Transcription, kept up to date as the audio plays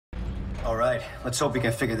All right, let's hope we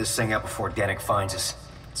can figure this thing out before Danik finds us.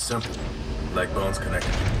 It's simple. Leg bones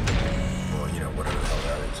connected. Well, you know, whatever the hell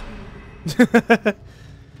that is.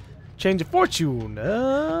 Change of fortune.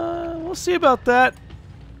 We'll see about that.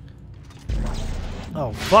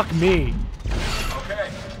 Oh, fuck me. Okay,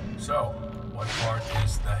 so, what part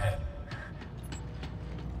is the head?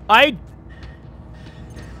 I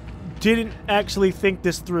didn't actually think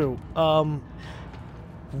this through.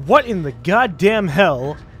 What in the goddamn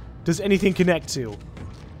hell does anything connect to?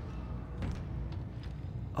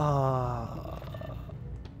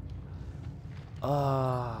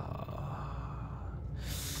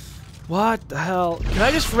 What the hell? Can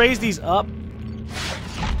I just raise these up?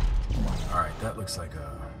 Alright, that looks like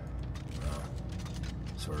a...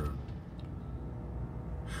 sort of...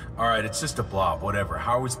 Alright, it's just a blob, whatever.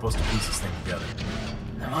 How are we supposed to piece this thing together?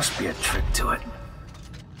 There must be a trick to it.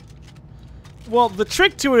 Well, the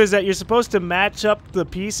trick to it is that you're supposed to match up the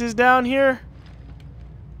pieces down here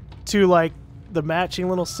to, like, the matching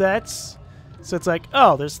little sets. So it's like,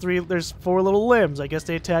 oh, there's 4 little limbs. I guess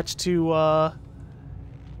they attach to,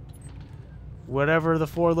 whatever the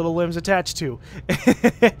 4 little limbs attach to.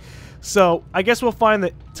 So, I guess we'll find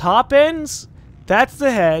the top ends. That's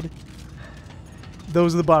the head.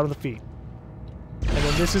 Those are the bottom of the feet. And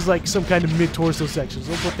then this is like some kind of mid-torso section.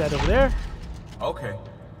 So we'll put that over there. Okay,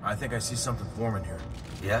 I think I see something forming here.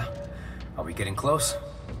 Yeah? Are we getting close?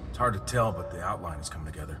 It's hard to tell, but the outline is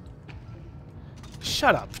coming together.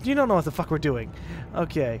 Shut up. You don't know what the fuck we're doing.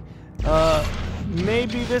 Okay.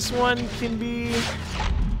 Maybe this one can be...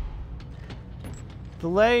 the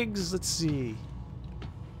legs. Let's see.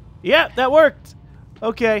 Yeah, that worked.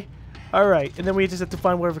 Okay. Alright. And then we just have to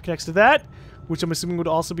find whatever connects to that, which I'm assuming would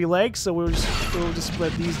also be legs. So we'll just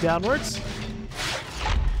spread these downwards.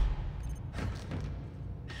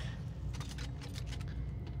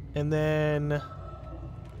 And then...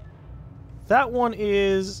 that one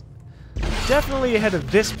is... definitely ahead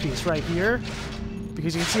of this piece right here,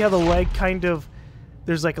 because you can see how the leg kind of,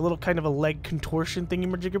 there's like a little kind of a leg contortion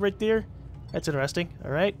thingy-majigger right there. That's interesting.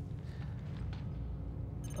 All right.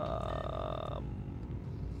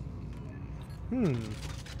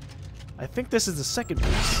 I think this is the second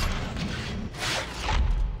piece.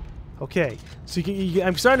 Okay, so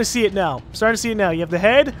I'm starting to see it now. I'm starting to see it now. You have the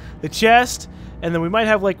head, the chest, and then we might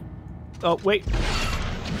have like, oh wait,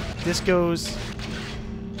 this goes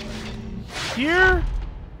here,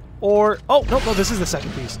 or oh no, this is the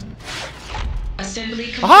second piece. Assembly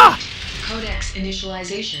complete. Aha! Codex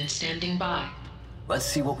initialization standing by. Let's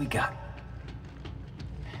see what we got.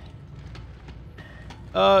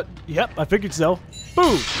 Yep, I figured so.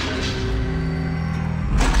 Boom!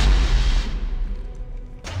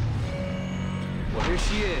 Well, here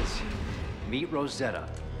she is. Meet Rosetta.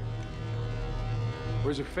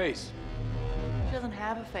 Where's her face? She doesn't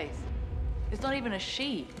have a face. It's not even a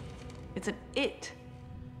she. It's an it.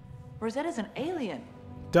 Rosetta's an alien.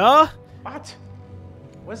 Duh! What?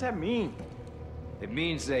 What does that mean? It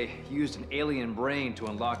means they used an alien brain to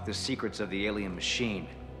unlock the secrets of the alien machine.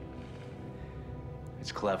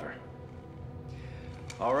 It's clever.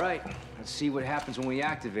 All right, let's see what happens when we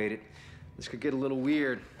activate it. This could get a little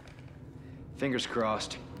weird. Fingers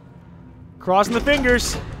crossed. Crossing the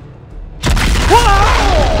fingers.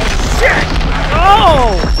 Whoa! Shit!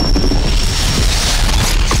 Oh!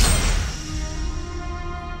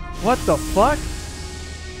 What the fuck?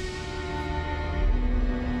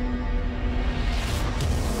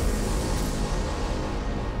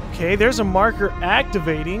 Okay, there's a marker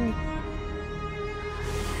activating.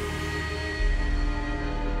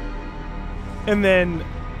 And then,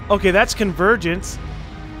 okay, that's convergence.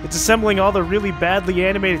 It's assembling all the really badly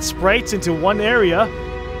animated sprites into one area,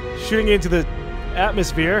 shooting it into the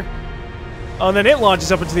atmosphere. Oh, and then it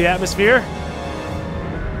launches up into the atmosphere.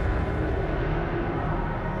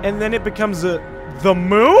 And then it becomes the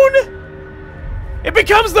moon? It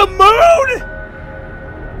becomes the moon?!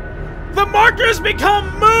 The markers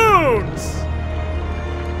become moons!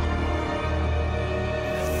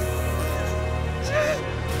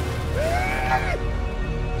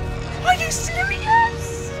 Are you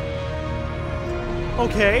serious?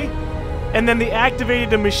 Okay. And then they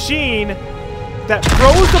activated a machine that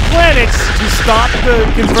froze the planets to stop the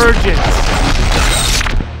convergence.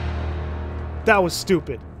 That was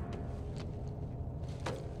stupid.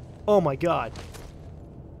 Oh my god.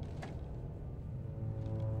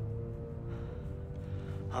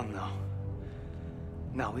 Oh no.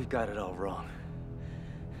 No, we've got it all wrong.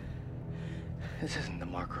 This isn't the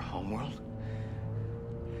marker homeworld.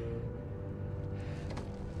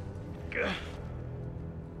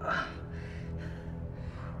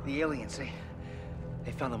 The aliens,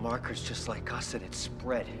 they found the markers just like us and it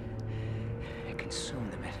spread.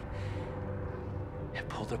 consumed them. It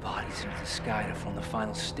pulled their bodies into the sky to form the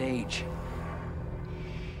final stage.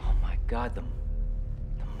 Oh my God, the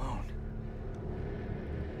moon.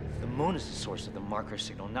 The moon is the source of the marker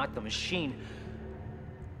signal, not the machine.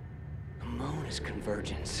 The moon is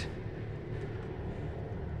convergence.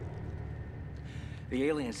 The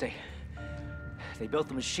aliens, they built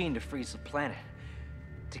the machine to freeze the planet,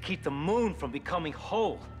 to keep the moon from becoming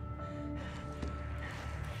whole.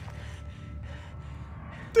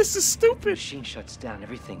 This is stupid. The machine shuts down,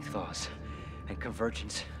 everything thaws, and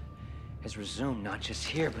convergence has resumed not just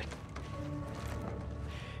here, but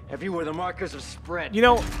everywhere the markers have spread. You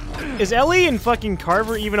know, is Ellie and fucking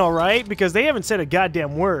Carver even alright? Because they haven't said a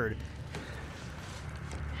goddamn word.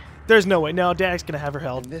 There's no way. No, Danik's gonna have her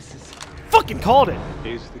held. And this is... Fucking called it.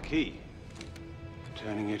 Here's the key.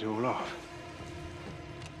 Turning it all off.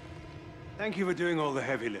 Thank you for doing all the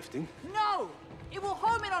heavy lifting. No! It will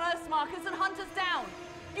home in on Earth's markers and hunt us down.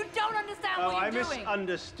 You don't understand what I you're doing.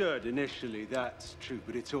 misunderstood initially, that's true,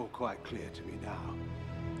 but it's all quite clear to me now.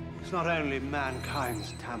 It's not only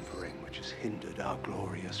mankind's tampering which has hindered our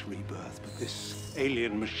glorious rebirth, but this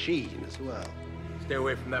alien machine as well. Stay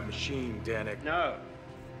away from that machine, Danik. No.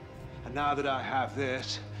 And now that I have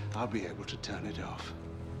this, I'll be able to turn it off.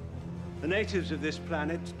 The natives of this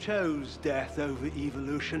planet chose death over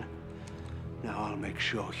evolution. Now I'll make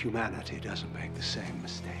sure humanity doesn't make the same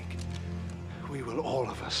mistake. We will, all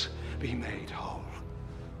of us, be made whole.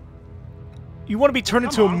 You want to be turned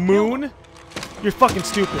into a moon? You're fucking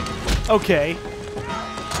stupid. Okay.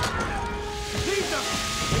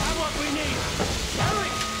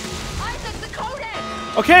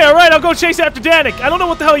 Okay, alright, I'll go chase after Danik. I don't know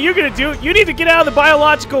what the hell you're gonna do. You need to get out of the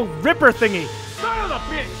biological ripper thingy. Son of a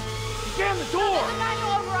bitch! You jammed the door! There's a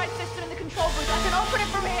manual override system in the control booth. I can open it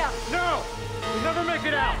from here. No! We'll never make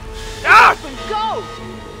it out! Ah! Go!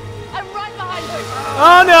 I'm right behind you.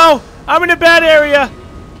 Oh no! I'm in a bad area.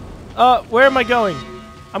 Where am I going?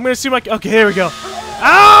 I'm gonna assume okay, here we go.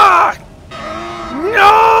 Ah!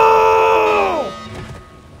 No!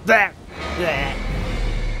 That.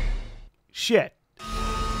 Shit.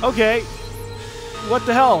 Okay. What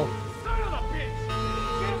the hell? Son of a bitch!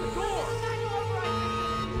 Jam the door!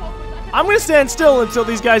 I'm gonna stand still until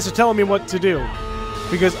these guys are telling me what to do.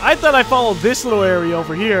 Because I thought I followed this little area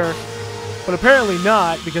over here, but apparently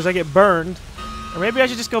not, because I get burned. Or maybe I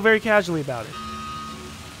should just go very casually about it.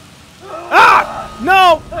 Ah!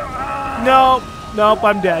 No! No. Nope,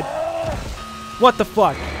 I'm dead. What the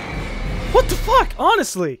fuck? What the fuck?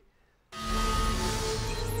 Honestly.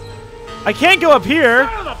 I can't go up here.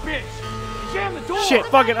 Son of a bitch! You jammed the door! Shit,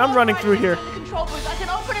 fuck it, I'm running through here. Control booth. I can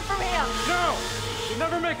open it from here. No! We'll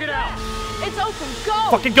never make it out! It's open.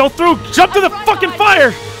 Go! Fucking go through! Jump to the fucking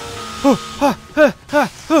fire!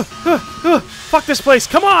 Fuck this place,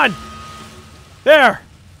 come on! There!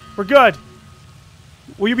 We're good.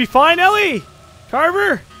 Will you be fine, Ellie?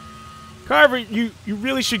 Carver? Carver, you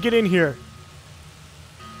really should get in here.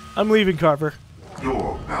 I'm leaving, Carver.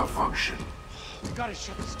 Door malfunction. You gotta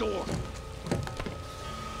shut this door.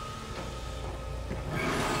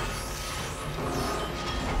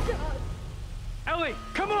 Ellie,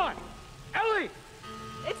 come on! Ellie!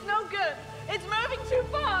 It's no good. It's moving too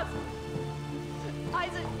fast.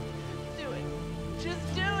 Isaac, do it.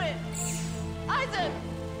 Just do it. Isaac!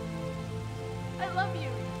 I love you.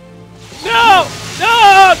 No!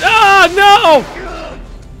 No! No! No!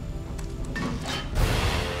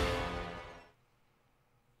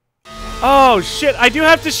 Oh shit, I do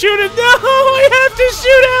have to shoot it! No! I have to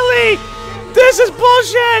shoot Ellie! This is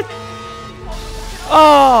bullshit!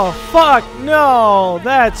 Oh, fuck, no!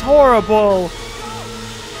 That's horrible!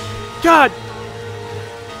 God!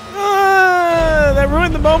 That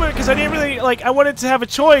ruined the moment because I didn't really, I wanted to have a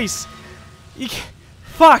choice.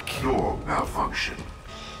 Fuck! Door malfunction.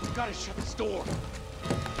 You gotta shut this door.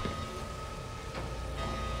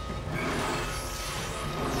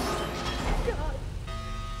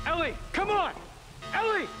 Ellie, come on!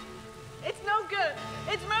 Ellie! It's no good.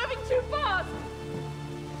 It's moving too fast.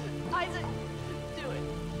 Isaac, do it.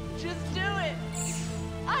 Just do it.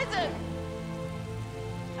 Isaac!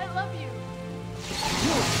 I love you.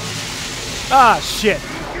 Ah, shit.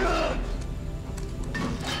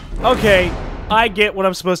 Okay, I get what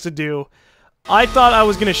I'm supposed to do. I thought I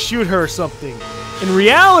was gonna shoot her or something. In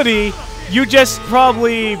reality, you just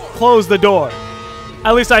probably close the door.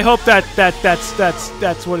 At least I hope that's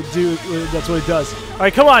what it does. All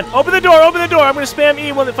right, come on, open the door, open the door. I'm gonna spam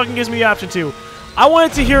E when it fucking gives me the option to. I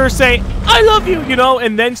wanted to hear her say, "I love you," you know,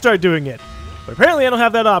 and then start doing it. But apparently, I don't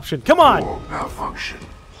have that option. Come on. Door malfunction.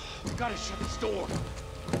 You gotta shut this door.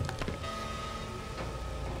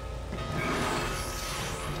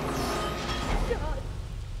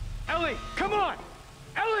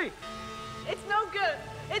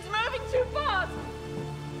 It's moving too fast!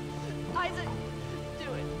 Isaac,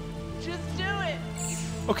 do it. Just do it.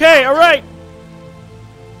 Okay, alright.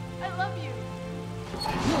 I love you.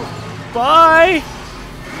 Bye.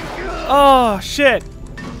 Oh, shit.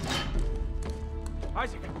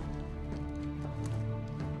 Isaac.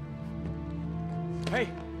 Hey.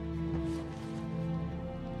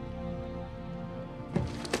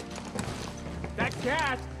 That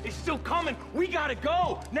gas is still coming. We gotta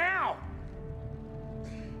go now.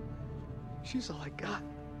 She's all I got.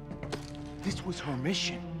 This was her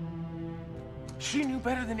mission. She knew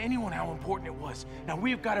better than anyone how important it was. Now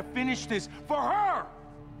we've got to finish this for her.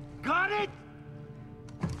 Got it?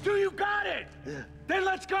 Do you got it? Yeah. Then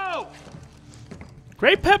let's go.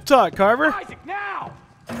 Great pep talk, Carver. Isaac, now.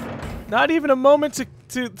 Not even a moment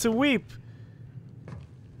to weep.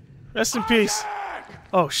 Rest in peace.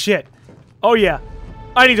 Oh, shit. Oh, yeah.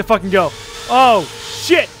 I need to fucking go. Oh,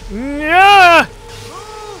 shit. Yeah.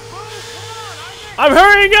 I'm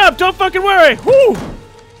hurrying up. Don't fucking worry. Woo.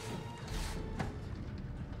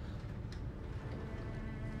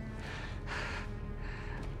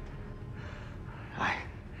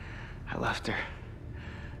 I left her.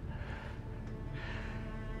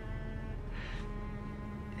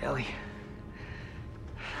 Ellie.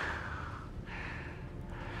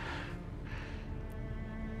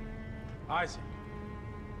 Isaac.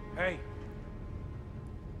 Hey.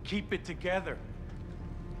 Keep it together.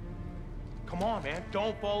 Come on, man.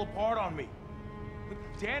 Don't fall apart on me. Look,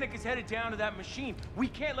 Danik is headed down to that machine. We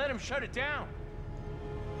can't let him shut it down.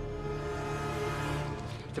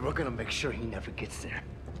 Then we're gonna make sure he never gets there.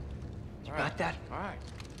 You got that? All right.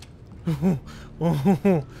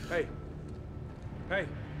 Hey. Hey.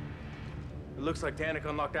 It looks like Danik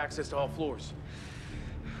unlocked access to all floors.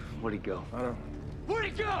 Where'd he go? I don't... Where'd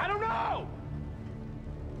he go? I don't know!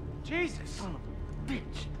 Jesus. Son of a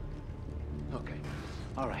bitch. Okay.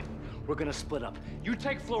 All right. We're gonna split up. You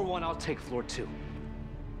take floor 1, I'll take floor 2.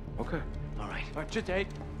 Okay. All right. All right, just, hey.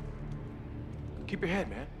 Keep your head,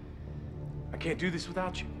 man. I can't do this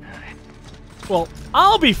without you. All right. Well,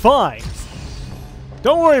 I'll be fine.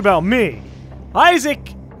 Don't worry about me.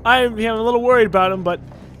 Isaac, I'm a little worried about him, but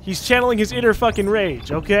he's channeling his inner fucking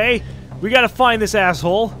rage, okay? We gotta find this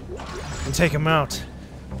asshole and take him out.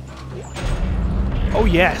 Oh,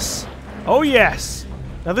 yes. Oh, yes.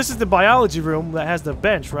 Now, this is the biology room that has the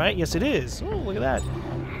bench, right? Yes, it is. Oh, look at that.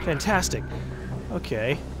 Fantastic.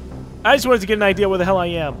 Okay. I just wanted to get an idea where the hell I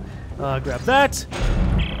am. Grab that.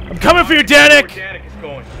 I'm coming for you, Danik! Where Danik is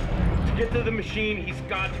going. To get to the machine, he's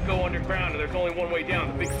got to go underground, and there's only one way down,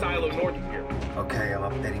 the big silo north of here. Okay, I'm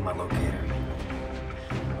updating my locator.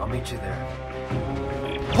 I'll meet you there.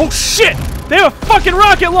 Oh, shit! They have a fucking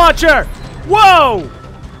rocket launcher! Whoa!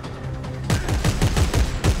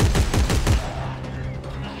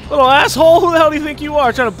 Little asshole, who the hell do you think you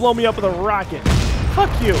are trying to blow me up with a rocket?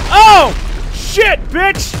 Fuck you. Oh! Shit,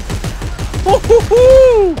 bitch!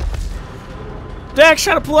 Woo-hoo-hoo! Dak's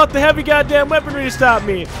trying to pull out the heavy goddamn weaponry to stop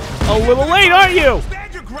me. A little late, aren't you?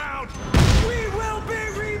 Stand your ground! We will be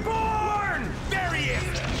reborn! There he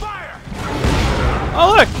is! Fire!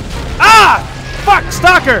 Oh, look! Ah! Fuck,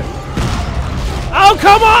 stalker! Oh,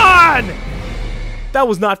 come on! That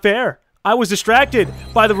was not fair. I was distracted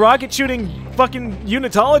by the rocket shooting fucking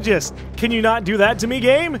unitologist. Can you not do that to me,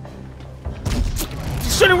 game? You're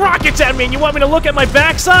shooting rockets at me and you want me to look at my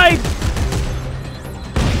backside?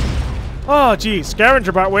 Oh, geez.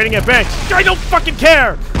 Scavenger bot waiting at bench. I don't fucking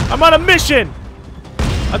care. I'm on a mission.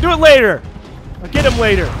 I'll do it later. I'll get him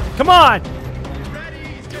later. Come on. Ready,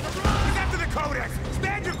 he's gonna run! He's after the Codex!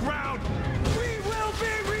 Stand your ground! We will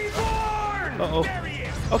be reborn! Uh-oh. There he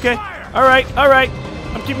is! Okay. Fire! Alright, alright.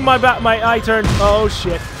 I'm keeping my eye turned. Oh,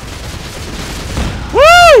 shit.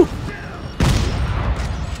 Woo!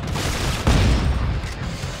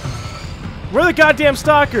 Where are the goddamn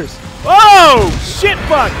stalkers? Oh, shit,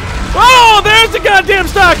 fuck. Oh, there's the goddamn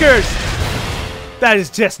stalkers! That is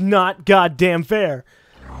just not goddamn fair.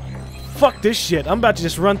 Fuck this shit. I'm about to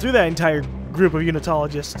just run through that entire group of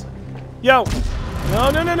unitologists. Yo. No,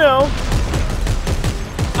 no, no, no.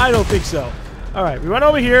 I don't think so. Alright, we run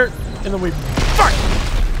over here, and then we... Fuck!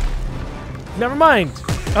 Never mind.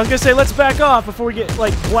 I was gonna say, let's back off before we get,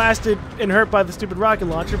 like, blasted and hurt by the stupid rocket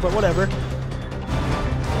launcher, but whatever. He's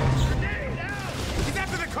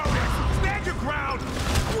after the Codex! Stand your ground!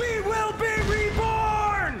 We will be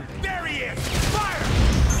reborn! There he is! Fire!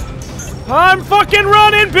 I'm fucking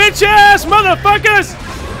running, bitch ass motherfuckers!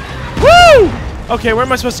 Woo! Okay, where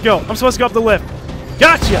am I supposed to go? I'm supposed to go up the lift.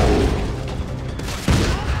 Gotcha!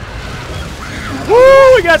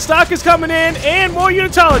 Woo! We got stalkers coming in and more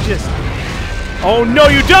unitologists. Oh no,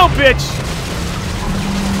 you don't, bitch!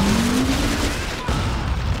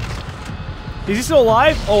 Is he still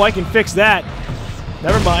alive? Oh, I can fix that.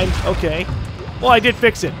 Never mind. Okay. Well, I did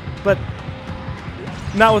fix it, but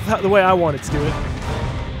not with the way I wanted to do it.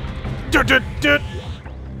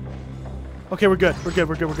 Okay, we're good. We're good.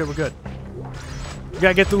 We're good. We're good. We're good. We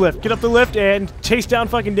gotta get the lift. Get up the lift and chase down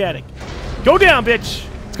fucking Danik. Go down, bitch!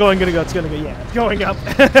 It's gonna go. It's gonna go. Yeah, it's going up.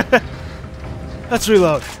 Let's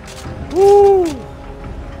reload. Woo!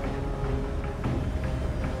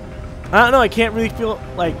 I don't know. I can't really feel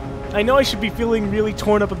like. I know I should be feeling really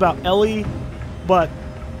torn up about Ellie, but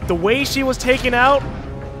the way she was taken out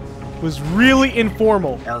was really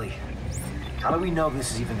informal. Ellie, how do we know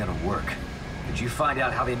this is even gonna work? Did you find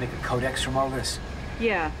out how they make a codex from all this?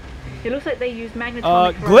 Yeah. It looks like they use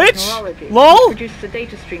magnetomic glitch? neurology LOL? to produce a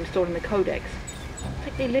data stream stored in the codex. It's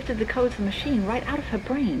like they lifted the codes of the machine right out of her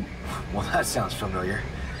brain. Well, that sounds familiar.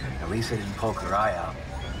 At least they didn't poke her eye out.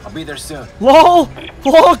 I'll be there soon. LOL!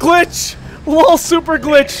 LOL glitch! LOL super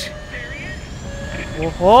glitch!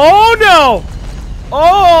 Oh no!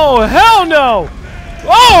 Oh hell no!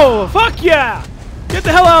 Oh fuck yeah! Get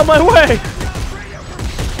the hell out of my way!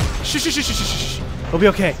 Shh, shh, shh, shh, shh, shh. It'll be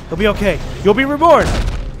okay. It'll be okay. You'll be reborn.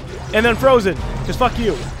 And then frozen. Because fuck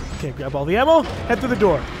you. Okay, grab all the ammo. Head through the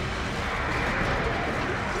door.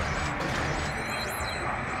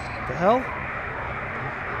 What the hell?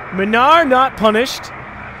 Men are not punished.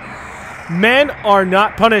 Men are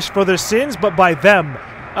not punished for their sins, but by them.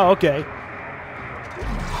 Oh, okay.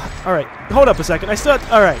 Alright. Hold up a second. I still...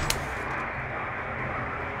 Alright.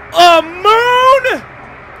 A moon?!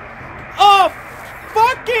 A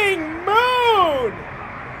fucking moon!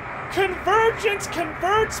 Convergence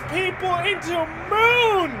converts people into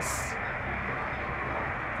moons!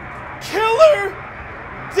 Killer,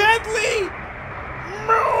 deadly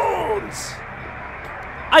moons!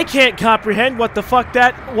 I can't comprehend what the fuck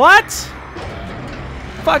that... What?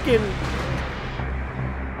 Fucking...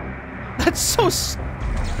 That's so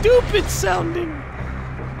stupid sounding.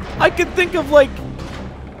 I could think of like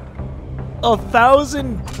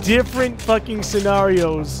 1,000 different fucking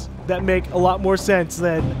scenarios that make a lot more sense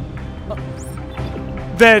than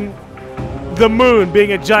the moon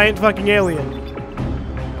being a giant fucking alien.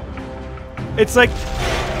 It's like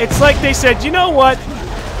they said, you know what?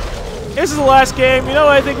 This is the last game. You know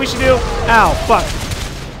what I think we should do? Ow, fuck.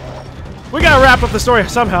 We gotta wrap up the story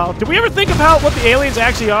somehow. Did we ever think of what the aliens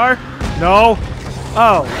actually are? No.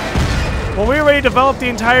 Oh. Well, we already developed the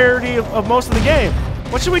entirety of most of the game.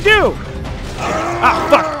 What should we do? Ah,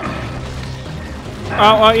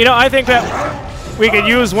 fuck. You know, I think that we could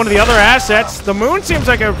use one of the other assets. The moon seems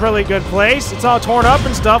like a really good place. It's all torn up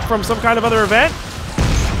and stuff from some kind of other event.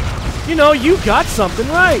 You know, you got something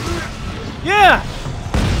right. Yeah.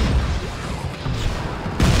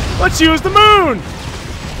 Let's use the moon.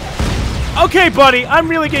 Okay, buddy, I'm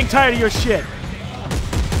really getting tired of your shit.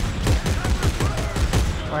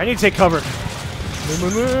 All right, I need to take cover.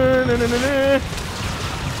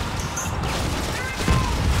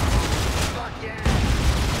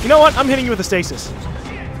 You know what? I'm hitting you with a stasis.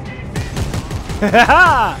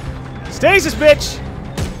 Stasis, bitch!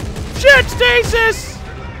 Shit, stasis!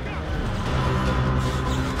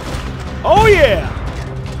 Oh, yeah!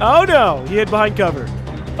 Oh, no. He hid behind cover.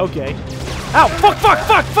 Okay. Ow! Fuck, fuck,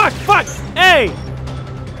 fuck, fuck, fuck! Hey!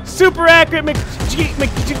 Super accurate McGee.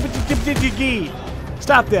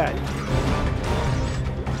 Stop that.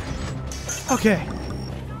 Okay.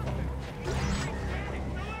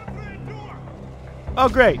 Oh,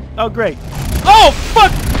 great. Oh, great. Oh,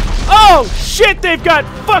 fuck! Oh, shit! They've got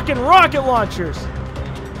fucking rocket launchers!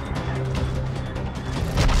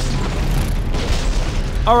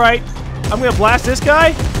 Alright. I'm gonna blast this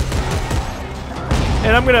guy.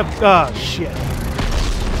 And I'm gonna... Oh, shit.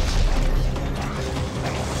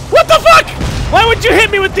 What the fuck?! Why would you hit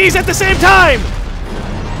me with these at the same time?!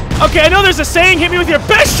 Okay, I know there's a saying, hit me with your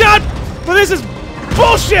best shot, but this is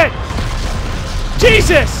bullshit!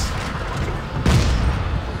 Jesus!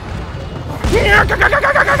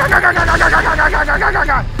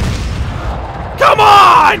 Come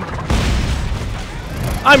on!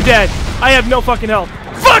 I'm dead. I have no fucking health.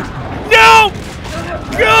 Fuck! No!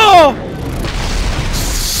 Go!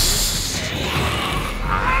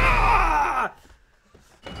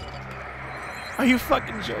 Are you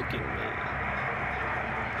fucking joking me?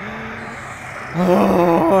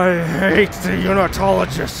 Oh, I hate the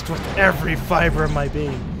unitologist with every fiber of my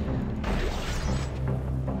being.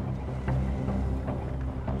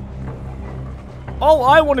 All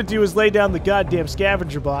I want to do is lay down the goddamn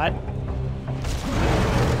scavenger bot.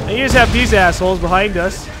 And you just have these assholes behind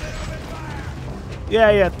us.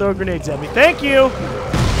 Yeah, throw grenades at me. Thank you!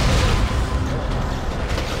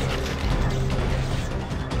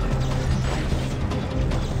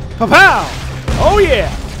 Pow-pow! Oh yeah!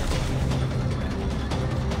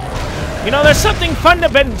 You know, there's something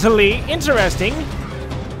fundamentally interesting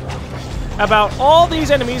about all these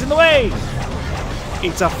enemies in the way.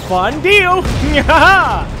 It's a fun deal!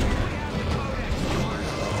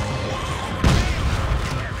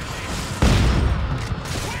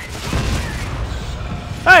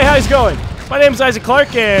 Hey, how's it going? My name's Isaac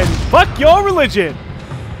Clarke, and fuck your religion!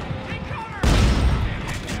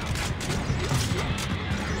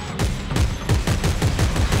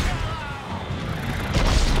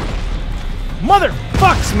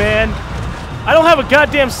 Motherfucks, man! I don't have a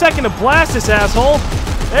goddamn second to blast this asshole.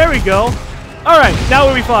 There we go. Alright, now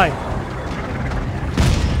we'll be fine.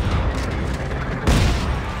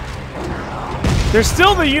 There's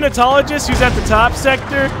still the unitologist who's at the top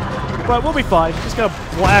sector, but we'll be fine. Just gonna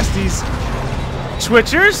blast these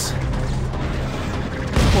twitchers.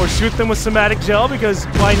 Or shoot them with somatic gel, because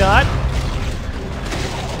why not?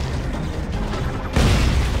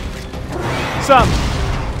 Sup?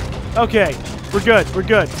 Okay, we're good, we're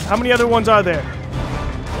good. How many other ones are there?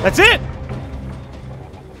 That's it!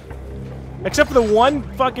 Except for the one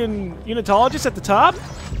fucking unitologist at the top?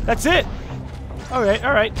 That's it! Alright,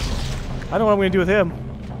 alright. I don't know what I'm gonna do with him.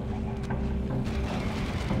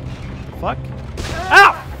 Fuck.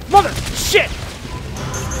 Ow! Mother shit!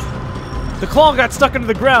 The claw got stuck into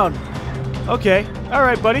the ground. Okay,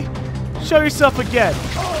 alright, buddy. Show yourself again.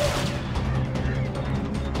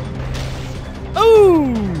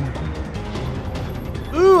 Ooh!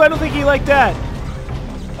 Ooh, I don't think he liked that.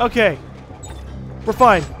 Okay. We're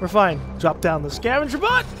fine, we're fine. Drop down the scavenger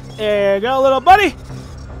bot. There you go, little buddy.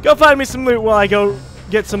 Go find me some loot while I go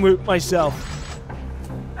get some loot myself.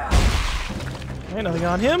 Okay, nothing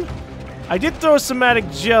on him. I did throw a somatic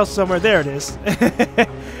gel somewhere. There it is.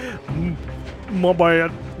 My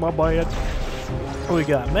bad, my bad. What we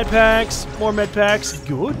got? Med packs, more med packs.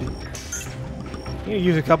 Good. I'm gonna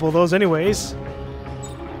use a couple of those anyways.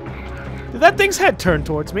 Did that thing's head turn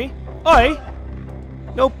towards me? Oi!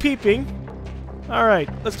 No peeping. Alright,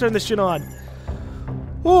 let's turn this shit on.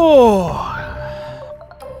 Whoa!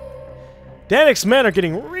 Danik's men are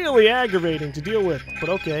getting really aggravating to deal with, but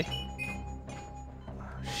okay. Oh,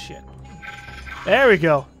 shit. There we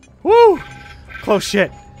go. Woo! Close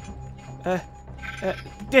shit. There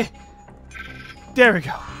we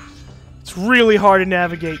go. It's really hard to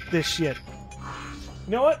navigate this shit.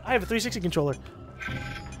 You know what? I have a 360 controller.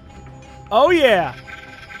 Oh yeah!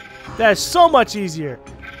 That is so much easier.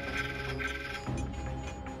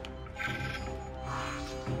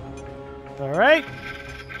 Alright.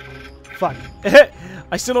 Fuck.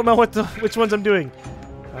 I still don't know which ones I'm doing.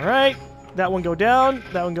 Alright. That one go down.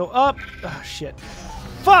 That one go up. Oh, shit.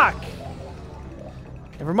 Fuck!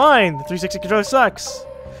 Never mind. The 360 controller sucks.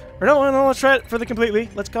 Or no, let's try it further completely.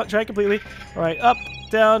 Let's try it completely. Alright, up,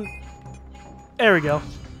 down. There we go.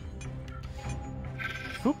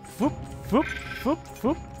 Whoop, whoop, whoop, whoop,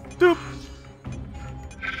 whoop, doop.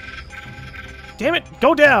 Damn it,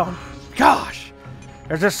 go down! Gosh!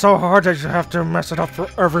 Is this so hard that you have to mess it up for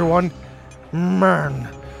everyone? Man,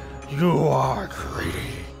 you are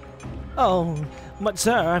greedy. Oh, but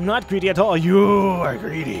sir, I'm not greedy at all. You are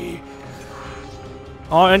greedy.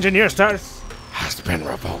 All engineer status has been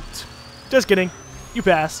revoked. Just kidding. You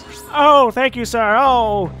pass. Oh, thank you, sir.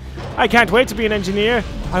 Oh, I can't wait to be an engineer.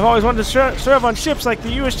 I've always wanted to serve on ships like the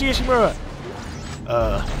USG Ishimura.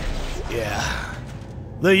 Yeah.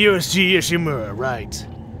 The USG Ishimura, right.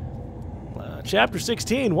 Chapter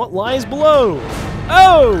 16, what lies below?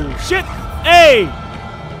 Oh, shit! Hey!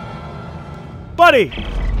 Buddy!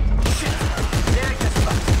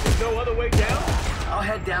 There's no other way down? I'll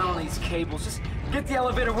head down on these cables. Just get the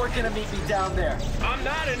elevator working and meet me down there. I'm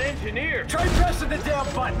not an engineer. Try pressing the damn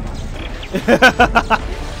button.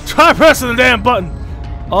 Try pressing the damn button.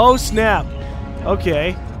 Oh snap.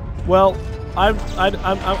 Okay. Well,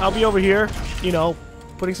 I'll be over here. You know,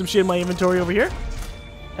 putting some shit in my inventory over here.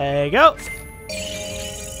 There you go.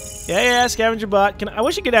 Yeah, scavenger bot. I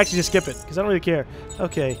wish you could actually just skip it, because I don't really care.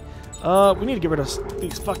 Okay. We need to get rid of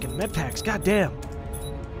these fucking med packs. God damn.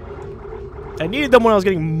 I needed them when I was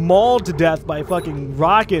getting mauled to death by fucking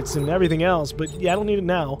rockets and everything else, but yeah, I don't need it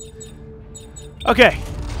now. Okay.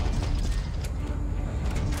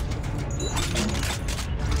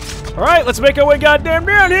 Alright, let's make our way goddamn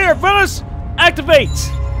down here, fellas! Activate!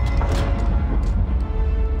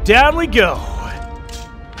 Down we go.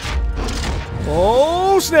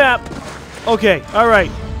 Oh, snap! Okay,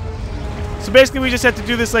 alright. So basically we just have to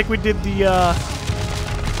do this like we did the,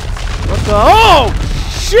 what the— oh!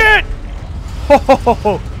 Shit!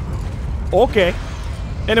 Oh, okay.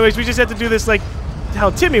 Anyways, we just have to do this like how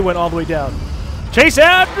Timmy went all the way down. Chase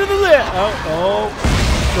after the lift!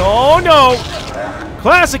 Oh, no!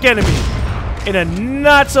 Classic enemy in a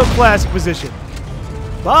not so classic position.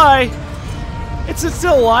 Bye. It's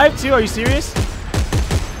still alive too. Are you serious?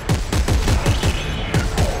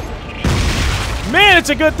 Man, it's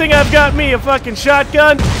a good thing I've got me a fucking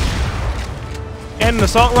shotgun and an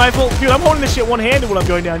assault rifle. Dude, I'm holding this shit one-handed when I'm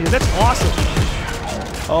going down here. That's awesome.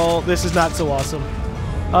 Oh, this is not so awesome.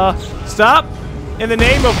 Stop. In the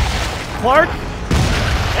name of Clarke.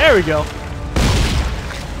 There we go.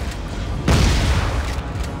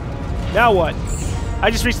 Now what? I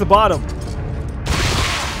just reached the bottom.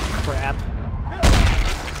 Crap.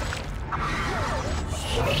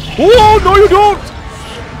 Oh, no you don't!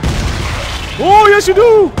 Oh, yes you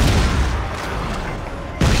do!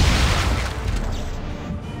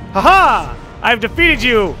 Haha! I've defeated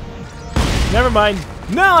you! Never mind.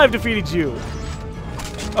 Now I've defeated you.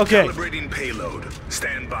 Okay. Calibrating payload.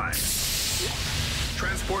 Stand by.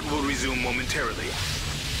 Transport will resume momentarily.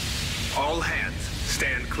 All hands,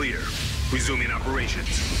 stand clear. Resuming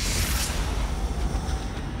operations.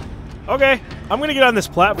 Okay. I'm gonna get on this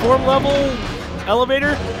platform level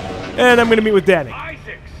elevator, and I'm gonna meet with Danik.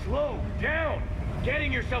 Isaac, slow down.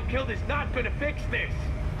 Getting yourself killed is not gonna fix this.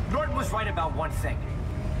 Norton was right about one thing.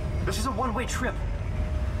 This is a one-way trip.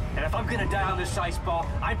 And if I'm gonna die on this ice ball,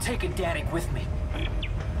 I'm taking Danik with me.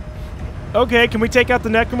 Okay, can we take out the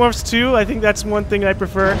Necromorphs too? I think that's one thing I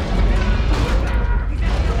prefer.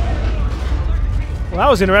 Well, that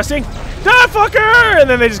was interesting. Die, fucker! And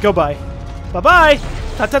then they just go by. Bye-bye!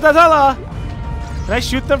 Ta-ta-ta-ta-la! Can I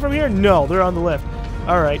shoot them from here? No, they're on the left.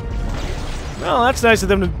 Alright. Well, that's nice of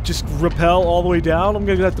them to just rappel all the way down. I'm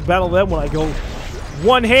gonna have to battle them when I go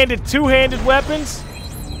one-handed, two-handed weapons.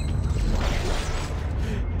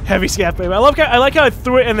 Heavy scaff baby. I like how I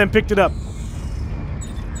threw it and then picked it up.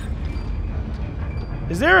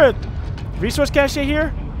 Is there a resource cache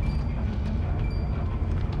here?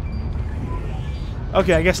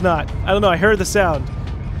 Okay, I guess not. I don't know, I heard the sound.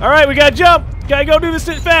 Alright, we gotta jump! Gotta go do this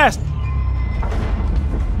shit fast!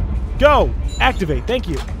 Go! Activate, thank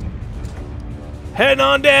you. Heading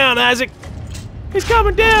on down, Isaac! He's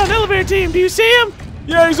coming down! Elevator team, do you see him?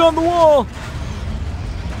 Yeah, he's on the wall!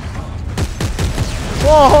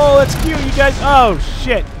 Whoa, that's cute, you guys. Oh,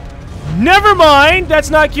 shit. Never mind! That's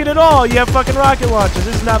not cute at all! You have fucking rocket launchers,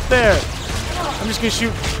 this is not fair. I'm just gonna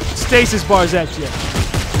shoot stasis bars at you.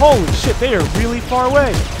 Holy shit, they are really far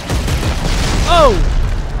away. Oh!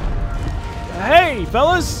 Hey,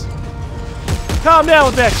 fellas! Calm down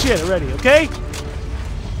with that shit already, okay?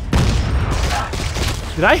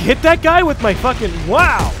 Did I hit that guy with my fucking...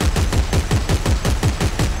 Wow!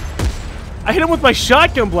 I hit him with my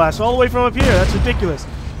shotgun blast all the way from up here. That's ridiculous.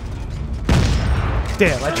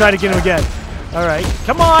 Damn, I tried to get him again. Alright,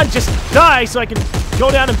 come on, just die so I can go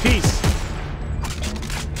down in peace.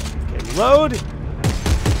 Okay, load.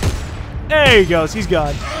 There he goes, he's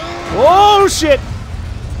gone. Oh, shit!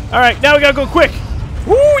 Alright, now we gotta go quick.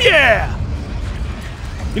 Woo, yeah!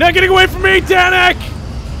 You're not getting away from me, Danik!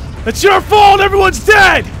 It's your fault, everyone's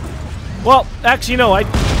dead! Well, actually, no, I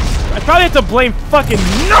probably have to blame fucking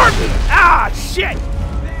Norton! Ah, shit!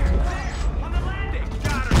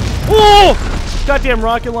 Oh! Goddamn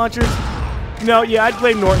rocket launchers. No, yeah, I'd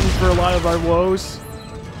blame Norton for a lot of our woes.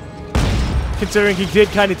 Considering he did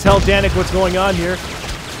kind of tell Danik what's going on here.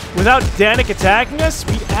 Without Danik attacking us,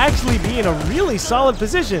 we'd actually be in a really solid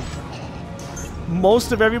position.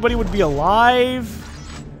 Most of everybody would be alive.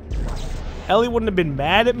 Ellie wouldn't have been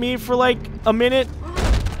mad at me for like a minute.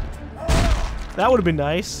 That would have been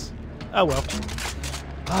nice. Oh well.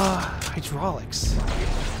 Hydraulics.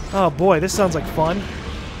 Oh boy, this sounds like fun.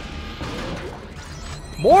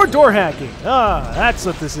 More door hacking. Ah, that's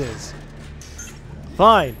what this is.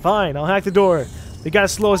 Fine, fine, I'll hack the door. They gotta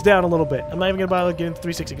slow us down a little bit. I'm not even gonna bother getting the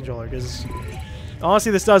 360 controller because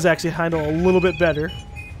honestly this does actually handle a little bit better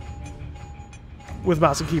with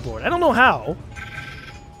mouse and keyboard. I don't know how,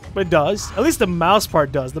 but it does. At least the mouse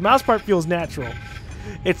part does. The mouse part feels natural.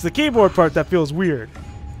 It's the keyboard part that feels weird.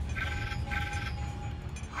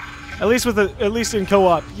 At least in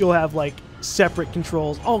co-op, you'll have like separate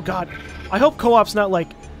controls. Oh god, I hope co-op's not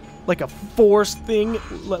like a forced thing,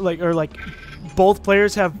 like both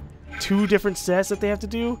players have two different sets that they have to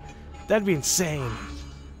do. That'd be insane.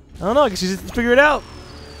 I don't know. I guess you just figure it out.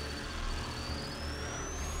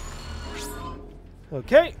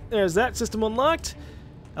 Okay, there's that system unlocked.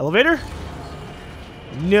 Elevator?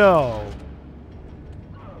 No.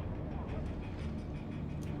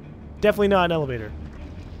 Definitely not an elevator.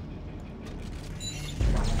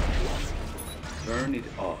 Turn it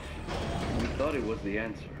off. We thought it was the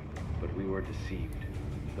answer, but we were deceived.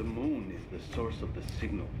 The moon is the source of the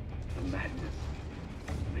signal, the madness.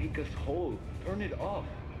 Make us whole. Turn it off.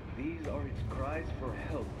 These are its cries for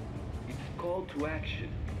help, its call to action.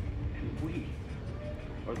 And we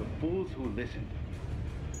are the fools who listen.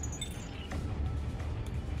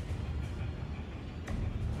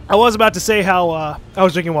 I was about to say how, I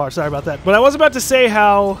was drinking water, sorry about that. But I was about to say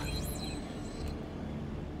how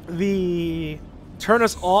the turn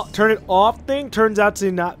it off thing turns out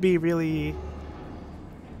to not be really,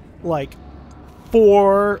 like,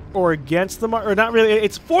 for or against the marker, or not really,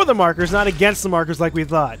 it's for the markers, not against the markers like we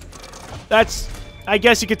thought. That's, I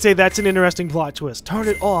guess you could say that's an interesting plot twist. Turn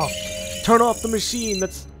it off. Turn off the machine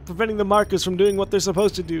that's preventing the markers from doing what they're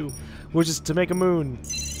supposed to do, which is to make a moon.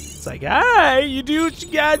 It's like, alright, you do what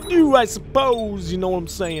you gotta do, I suppose, you know what I'm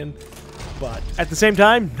saying. But at the same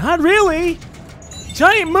time, not really.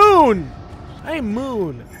 Giant moon! Giant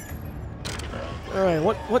moon. Alright,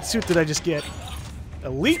 what suit did I just get?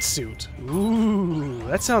 Elite suit. Ooh,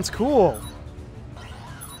 that sounds cool.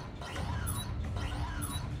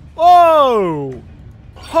 Whoa!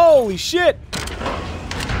 Holy shit!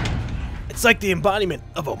 It's like the embodiment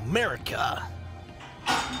of America.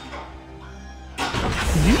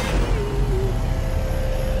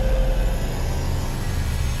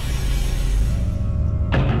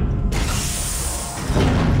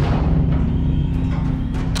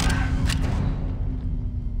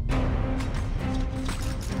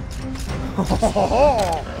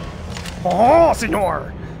 Oh,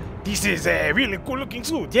 senor! This is a really cool looking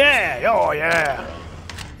suit. Yeah, oh yeah.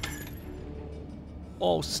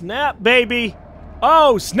 Oh, snap, baby.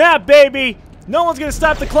 Oh, snap, baby. No one's gonna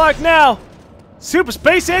stop the Clarke now. Super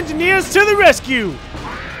Space Engineers to the rescue.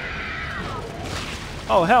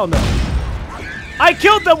 Oh, hell no. I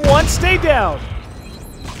killed them once. Stay down.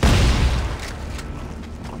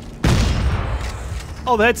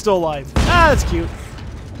 Oh, the head's still alive. Ah, that's cute.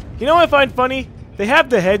 You know what I find funny? They have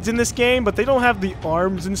the heads in this game, but they don't have the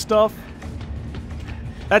arms and stuff.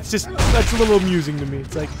 That's a little amusing to me.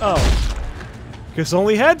 It's like, oh. Because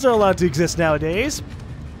only heads are allowed to exist nowadays.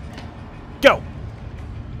 Go.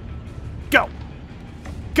 Go.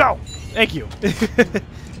 Go. Thank you.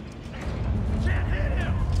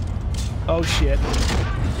 Oh, shit.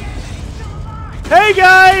 Hey,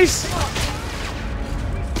 guys!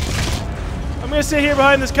 I'm gonna sit here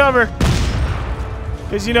behind this cover.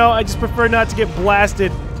 Because, you know, I just prefer not to get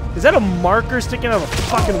blasted. Is that a marker sticking out of a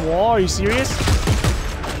fucking wall? Are you serious?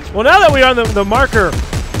 Well, now that we are on the marker,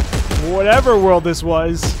 whatever world this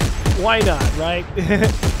was, why not, right?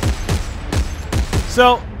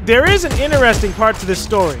 So, there is an interesting part to this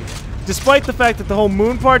story. Despite the fact that the whole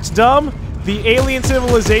moon part's dumb, the alien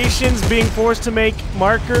civilizations being forced to make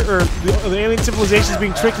the alien civilizations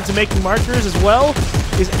being tricked into making markers as well,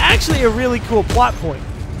 is actually a really cool plot point.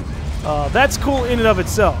 That's cool in and of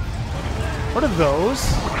itself. What are those?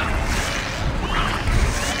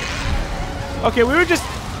 Okay, we were just...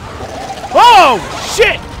 Oh,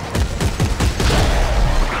 shit!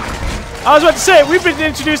 I was about to say, we've been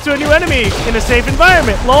introduced to a new enemy in a safe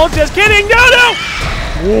environment. Lol, just kidding. No, no!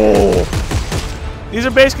 Whoa. These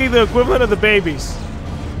are basically the equivalent of the babies.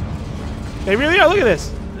 They really are. Look at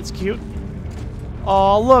this. That's cute.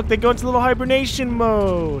 Oh, look. They go into little hibernation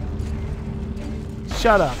mode.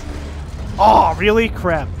 Shut up. Oh, really?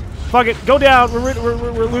 Crap. Fuck it. Go down.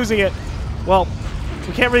 We're losing it. Well,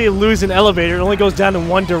 we can't really lose an elevator. It only goes down in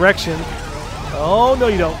one direction. Oh, no,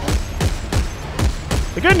 you don't.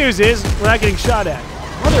 The good news is, we're not getting shot at.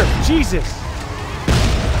 Mother of Jesus.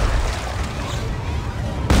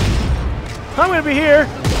 I'm gonna be here.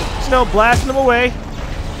 Just, blasting them away.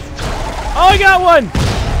 Oh, I got one!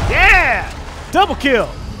 Yeah! Double kill!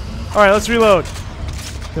 Alright, let's reload.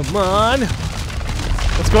 Come on.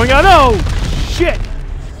 What's going on? Oh, shit!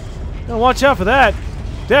 Gotta watch out for that.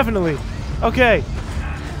 Definitely. Okay.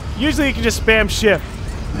 Usually you can just spam shift.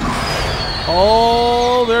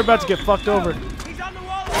 Oh, they're about to get fucked over.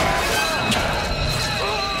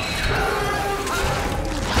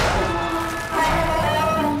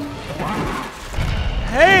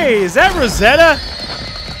 Hey, is that Rosetta?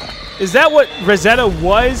 Is that what Rosetta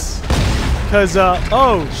was? Because,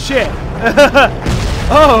 oh, shit.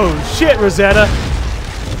 Oh, shit, Rosetta.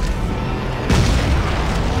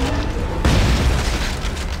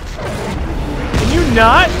 Can you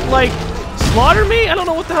not, like, slaughter me? I don't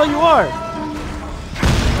know what the hell you are.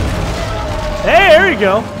 Hey, there you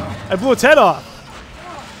go. I blew its head off.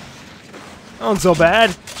 That wasn't so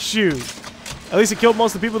bad. Shoot. At least it killed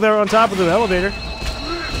most of the people that were on top of the elevator.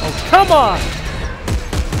 Oh, come on!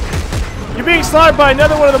 You're being slaughtered by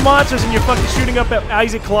another one of the monsters and you're fucking shooting up at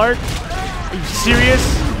Isaac Clarke? Are you serious?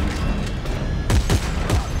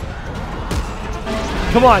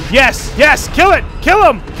 Come on, yes, yes, kill it! Kill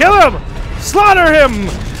him! Kill him! Slaughter him!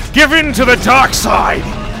 Give in to the dark side!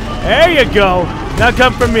 There you go. Now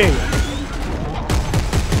come for me.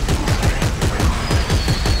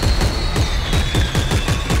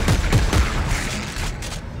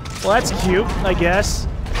 Well, that's cute, I guess.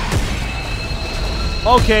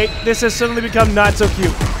 Okay, this has suddenly become not so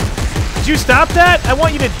cute. Did you stop that? I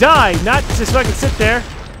want you to die, not just so I can sit there.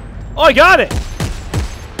 Oh, I got it!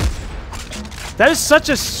 That is such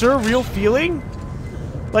a surreal feeling.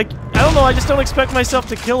 Like, I don't know, I just don't expect myself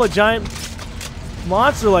to kill a giant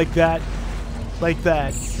monster like that.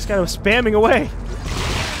 Just kind of spamming away.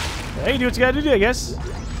 Hey, you do what you gotta do, I guess.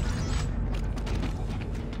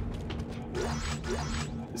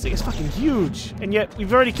 This thing is fucking huge, and yet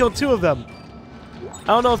we've already killed 2 of them. I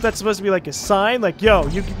don't know if that's supposed to be like a sign, like, yo,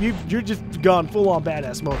 you're just gone full-on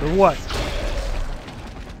badass mode, or what?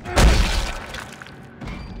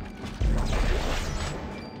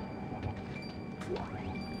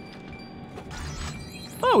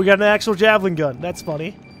 Oh, we got an actual javelin gun. That's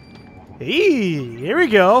funny. Hey, here we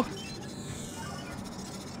go.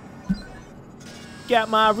 Got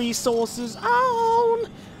my resources on.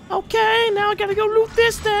 Okay, now I gotta go loot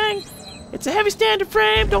this thing. It's a heavy standard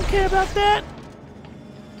frame. Don't care about that.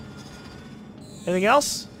 Anything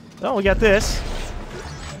else? Oh, we got this.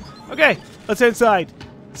 Okay, let's head inside.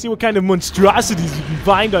 See what kind of monstrosities we can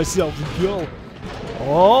find ourselves and go.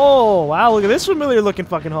 Oh, wow, look at this familiar looking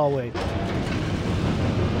fucking hallway.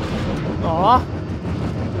 Aw.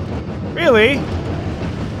 Really?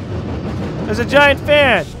 There's a giant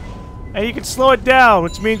fan. And you can slow it down,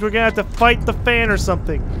 which means we're gonna have to fight the fan or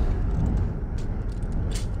something.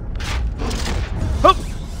 Oh!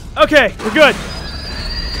 Okay, we're good.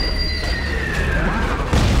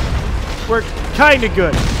 We're kinda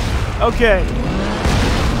good. Okay.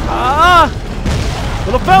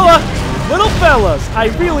 Little fella! Little fellas! I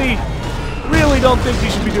really don't think you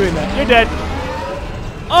should be doing that. You're dead.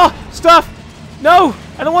 Oh! Stuff! No!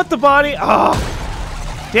 I don't want the body! Oh!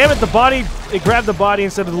 Damn it, the body... It grabbed the body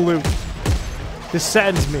instead of the loot. This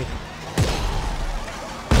saddens me.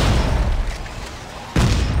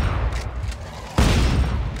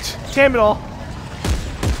 Damn it all.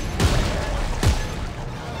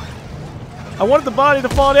 I wanted the body to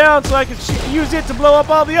fall down so I could use it to blow up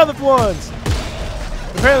all the other ones.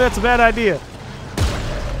 Apparently that's a bad idea.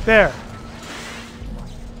 There.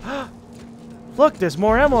 Look, there's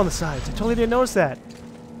more ammo on the sides. I totally didn't notice that.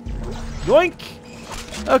 Yoink!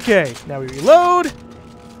 Okay, now we reload.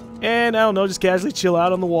 And, I don't know, just casually chill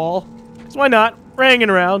out on the wall. Because why not? We're hanging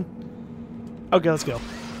around. Okay, let's go.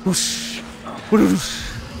 Whoosh. Whoosh.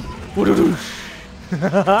 Whoosh.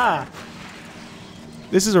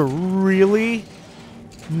 This is a really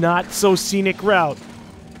not so scenic route.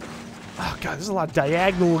 Oh god, there's a lot of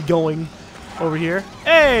diagonal going over here.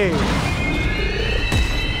 Hey!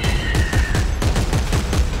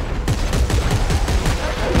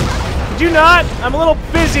 Did you not? I'm a little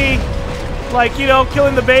busy, like, you know,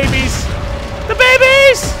 killing the babies. The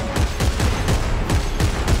babies!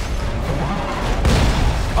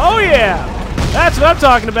 Oh yeah! That's what I'm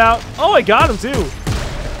talking about. Oh, I got him too.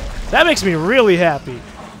 That makes me really happy.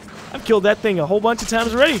 I've killed that thing a whole bunch of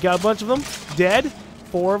times already. Got a bunch of them. Dead.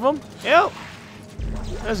 4 of them. Yep.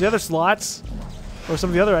 There's the other slots. Or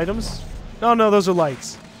some of the other items. Oh no, those are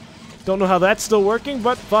lights. Don't know how that's still working,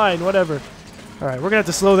 but fine, whatever. Alright, we're gonna have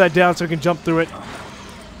to slow that down so we can jump through it.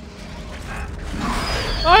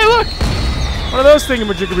 Oh, hey, look! One of those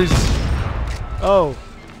thingamajiggaboos. Oh.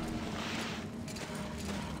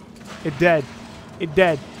 It dead. It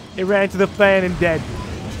dead. It ran to the fan and dead.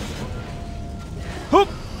 Hoop!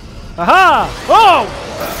 Aha! Oh!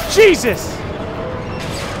 Jesus!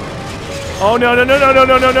 Oh no no no no no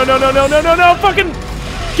no no no no no no no no no! Fucking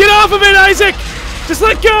get off of it, Isaac! Just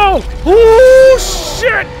let go! Ooh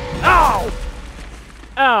shit! Ow!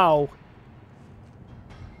 Ow!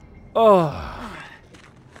 Oh.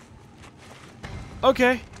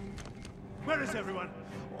 Okay. Where is everyone?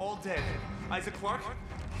 All dead. Isaac Clarke?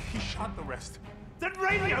 He shot the rest. Then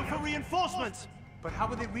radio for reinforcements! But how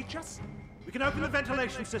will they reach us? We can open the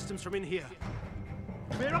ventilation systems from in here.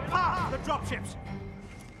 Clear a path to the dropships.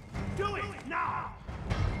 Do it now!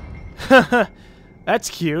 That's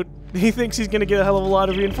cute. He thinks he's gonna get a hell of a lot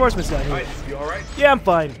of reinforcements down here. You alright? Yeah, I'm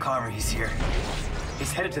fine. Carver, he's here.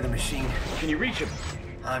 He's headed to the machine. Can you reach him?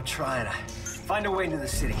 I'm trying to find a way into the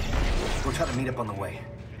city. We'll try to meet up on the way.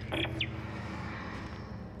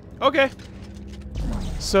 Okay.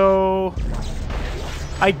 So,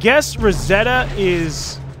 I guess Rosetta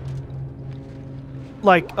is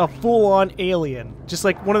like a full-on alien. Just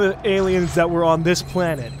like one of the aliens that were on this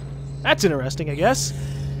planet. That's interesting, I guess.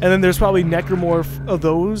 And then there's probably Necromorph of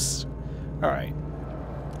those. Alright.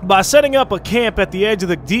 By setting up a camp at the edge of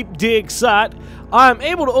the deep dig site, I am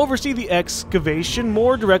able to oversee the excavation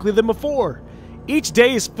more directly than before. Each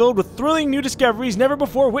day is filled with thrilling new discoveries never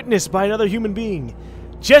before witnessed by another human being.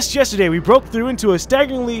 Just yesterday, we broke through into a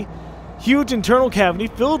staggeringly huge internal cavity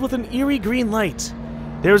filled with an eerie green light.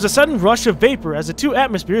 There was a sudden rush of vapor as the two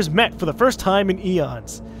atmospheres met for the first time in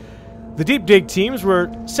eons. The deep dig teams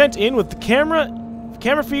were sent in with the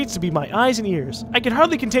camera feeds to be my eyes and ears. I could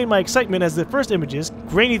hardly contain my excitement as the first images,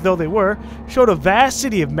 grainy though they were, showed a vast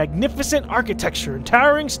city of magnificent architecture and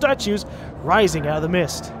towering statues rising out of the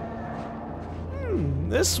mist.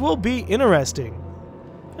 This will be interesting.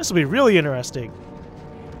 This will be really interesting.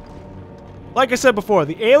 Like I said before,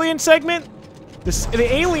 the alien segment, the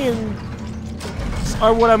aliens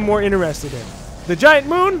are what I'm more interested in. The giant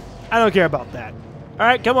moon, I don't care about that.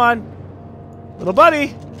 Alright, come on. Little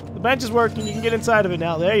buddy. The bench is working. You can get inside of it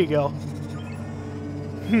now. There you go.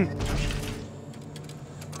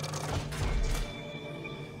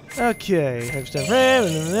 Okay.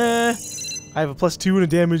 I have a +2 and a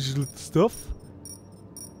damage stuff.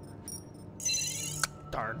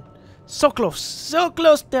 Darn. So close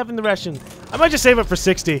to having the ration. I might just save it for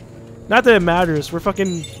 60. Not that it matters. We're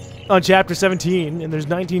fucking on chapter 17, and there's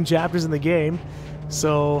 19 chapters in the game.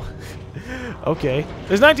 So, okay.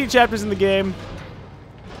 There's 19 chapters in the game.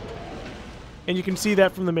 And you can see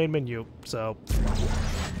that from the main menu, so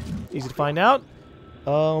easy to find out.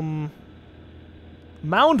 Mound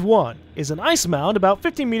 1 is an ice mound about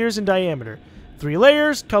 15 meters in diameter. 3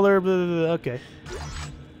 layers, color, blah, blah, blah, okay.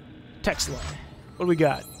 Text line. What do we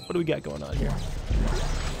got? What do we got going on here?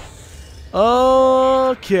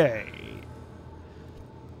 Okay.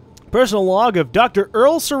 Personal log of Dr.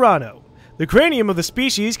 Earl Serrano. The cranium of the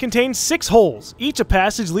species contains 6 holes, each a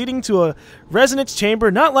passage leading to a resonance chamber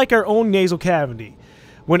not like our own nasal cavity.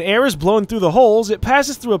 When air is blown through the holes, it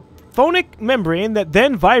passes through a phonic membrane that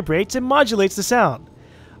then vibrates and modulates the sound.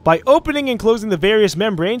 By opening and closing the various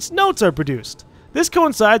membranes, notes are produced. This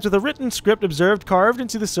coincides with a written script observed carved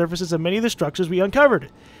into the surfaces of many of the structures we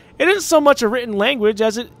uncovered. It isn't so much a written language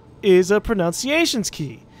as it is a pronunciations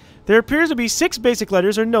key. There appears to be 6 basic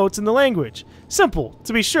letters or notes in the language. Simple,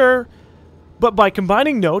 to be sure, but by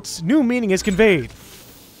combining notes, new meaning is conveyed.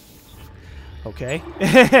 Okay.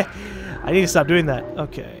 I need to stop doing that.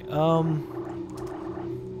 Okay.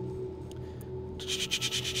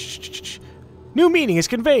 New meaning is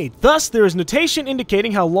conveyed. Thus, there is notation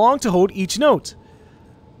indicating how long to hold each note.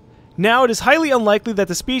 Now, it is highly unlikely that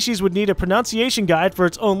the species would need a pronunciation guide for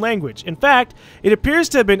its own language. In fact, it appears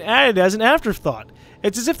to have been added as an afterthought.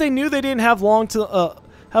 It's as if they knew they didn't have long to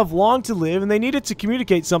live, and they needed to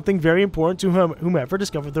communicate something very important to whomever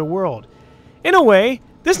discovered their world. In a way,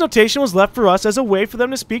 this notation was left for us as a way for them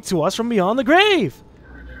to speak to us from beyond the grave.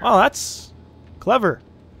 Wow, that's clever.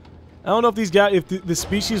 I don't know if these guys, if the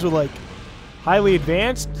species were like highly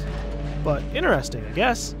advanced, but interesting, I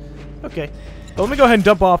guess. Okay, but let me go ahead and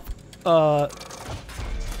dump off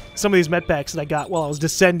some of these med packs that I got while I was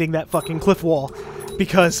descending that fucking cliff wall,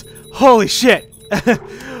 because holy shit.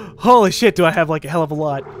 Holy shit, do I have like a hell of a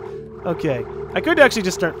lot. Okay. I could actually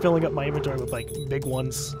just start filling up my inventory with like big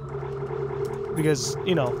ones. Because,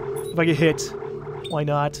 you know, if I get hit, why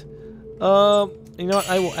not? You know what?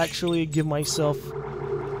 I will actually give myself...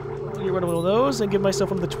 get rid of one of those and give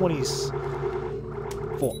myself one of the 20s.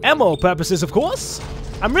 For ammo purposes, of course!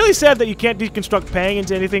 I'm really sad that you can't deconstruct Pang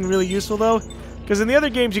into anything really useful, though. Because in the other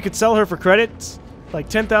games, you could sell her for credits. Like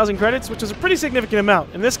 10,000 credits, which is a pretty significant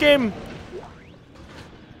amount. In this game...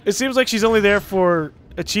 it seems like she's only there for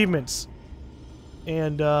achievements.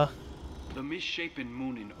 And, The misshapen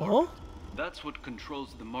moon in orbit. That's what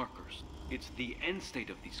controls the markers. It's the end state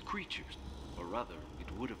of these creatures. Or rather, it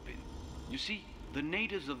would have been. You see, the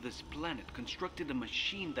natives of this planet constructed a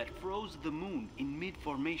machine that froze the moon in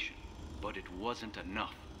mid-formation. But it wasn't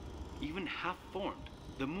enough. Even half-formed,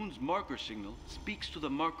 the moon's marker signal speaks to the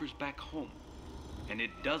markers back home. And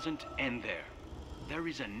it doesn't end there. There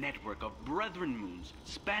is a network of brethren moons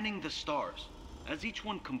spanning the stars. As each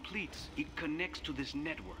one completes, it connects to this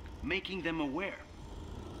network, making them aware.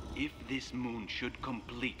 If this moon should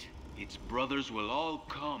complete, its brothers will all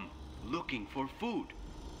come, looking for food.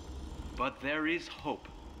 But there is hope.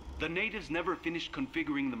 The natives never finished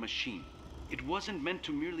configuring the machine. It wasn't meant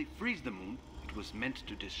to merely freeze the moon, it was meant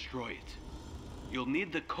to destroy it. You'll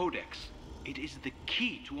need the Codex. It is the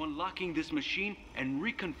key to unlocking this machine and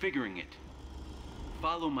reconfiguring it.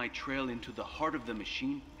 Follow my trail into the heart of the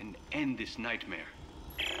machine and end this nightmare.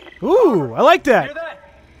 Ooh, I like that. Hear that?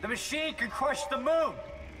 The machine can crush the moon.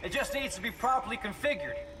 It just needs to be properly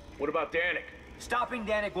configured. What about Danik? Stopping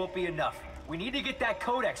Danik won't be enough. We need to get that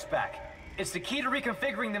Codex back. It's the key to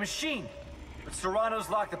reconfiguring the machine. but Serrano's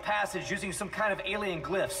locked the passage using some kind of alien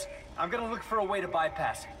glyphs. I'm gonna look for a way to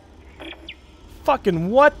bypass it. Fucking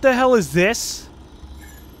what the hell is this?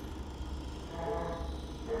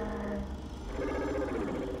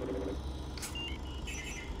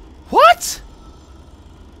 What?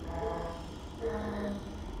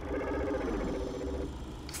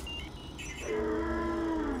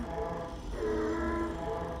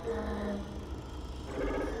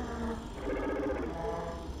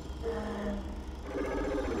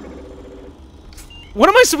 What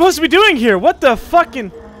am I supposed to be doing here? What the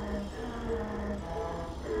fucking...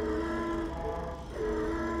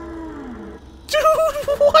 Dude,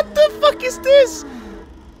 what the fuck is this?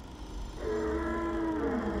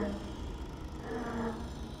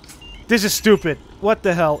 This is stupid. What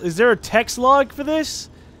the hell? Is there a text log for this?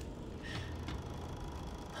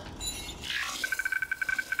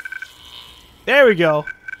 There we go.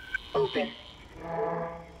 Open.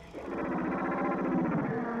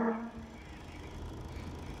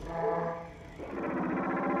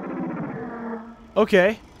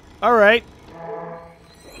 Okay. Alright.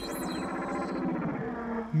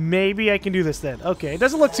 Maybe I can do this then. Okay, it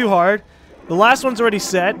doesn't look too hard. The last one's already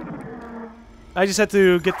set. I just had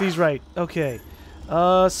to get these right. Okay.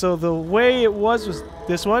 So the way it was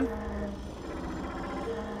this one.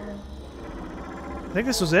 I think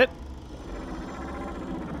this was it.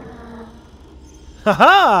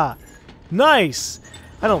 Haha! Nice!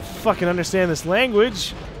 I don't fucking understand this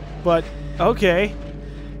language, but okay.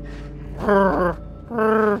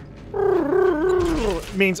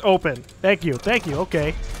 Means open. Thank you. Thank you.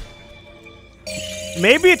 Okay.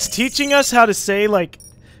 Maybe it's teaching us how to say, like,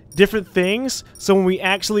 different things, so when we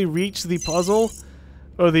actually reach the puzzle,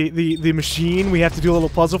 or the machine, we have to do a little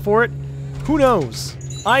puzzle for it. Who knows?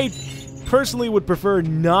 I personally would prefer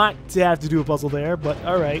not to have to do a puzzle there, but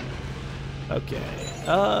alright. Okay.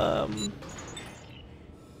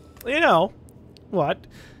 You know, what?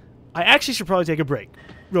 I actually should probably take a break.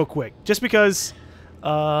 Real quick. Just because,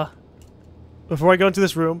 before I go into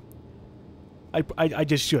this room, I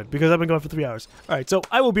just should, because I've been going for 3 hours. Alright, so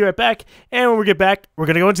I will be right back, and when we get back, we're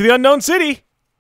gonna go into the unknown city!